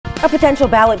A potential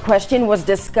ballot question was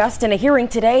discussed in a hearing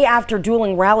today after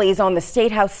dueling rallies on the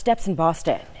State House steps in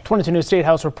Boston. 22 News State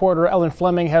House reporter Ellen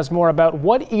Fleming has more about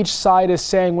what each side is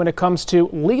saying when it comes to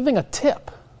leaving a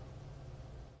tip.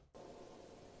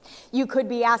 You could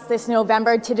be asked this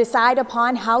November to decide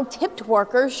upon how tipped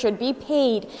workers should be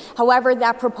paid. However,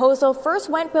 that proposal first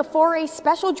went before a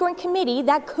special joint committee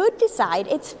that could decide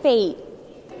its fate.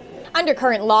 Under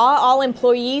current law, all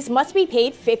employees must be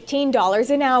paid $15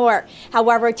 an hour.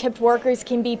 However, tipped workers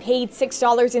can be paid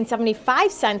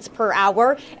 $6.75 per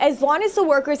hour as long as the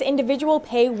worker's individual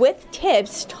pay with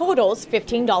tips totals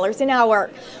 $15 an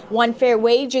hour. One Fair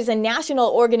Wage is a national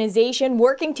organization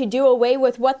working to do away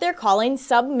with what they're calling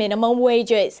sub-minimum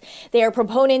wages. They are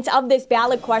proponents of this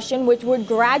ballot question, which would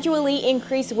gradually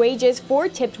increase wages for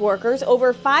tipped workers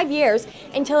over 5 years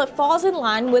until it falls in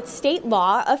line with state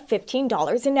law of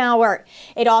 $15 an hour.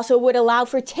 It also would allow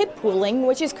for tip pooling,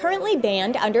 which is currently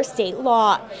banned under state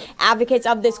law. Advocates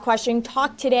of this question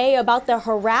talked today about the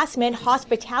harassment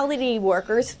hospitality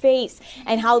workers face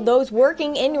and how those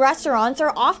working in restaurants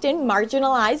are often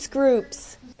marginalized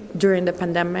groups. During the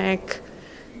pandemic,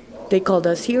 they called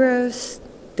us heroes,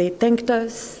 they thanked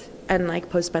us, and like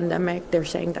post-pandemic, they're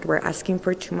saying that we're asking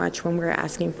for too much when we're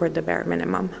asking for the bare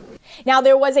minimum. Now,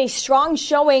 there was a strong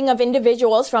showing of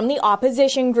individuals from the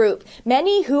opposition group,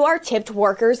 many who are tipped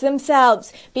workers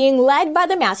themselves, being led by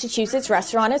the Massachusetts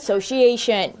Restaurant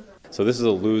Association. So this is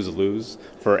a lose-lose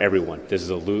for everyone. This is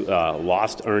a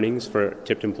lost earnings for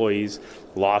tipped employees,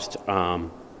 lost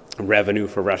revenue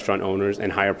for restaurant owners,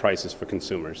 and higher prices for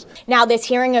consumers. Now, this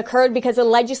hearing occurred because the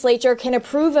legislature can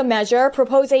approve a measure,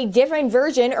 propose a different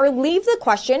version, or leave the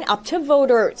question up to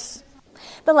voters.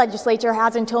 The legislature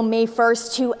has until May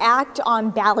 1st to act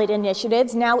on ballot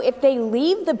initiatives. Now, if they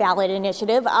leave the ballot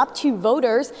initiative up to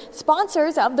voters,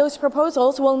 sponsors of those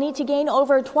proposals will need to gain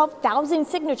over 12,000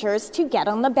 signatures to get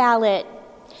on the ballot.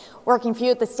 Working for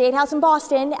you at the State House in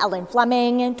Boston, Ellen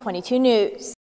Fleming, 22 News.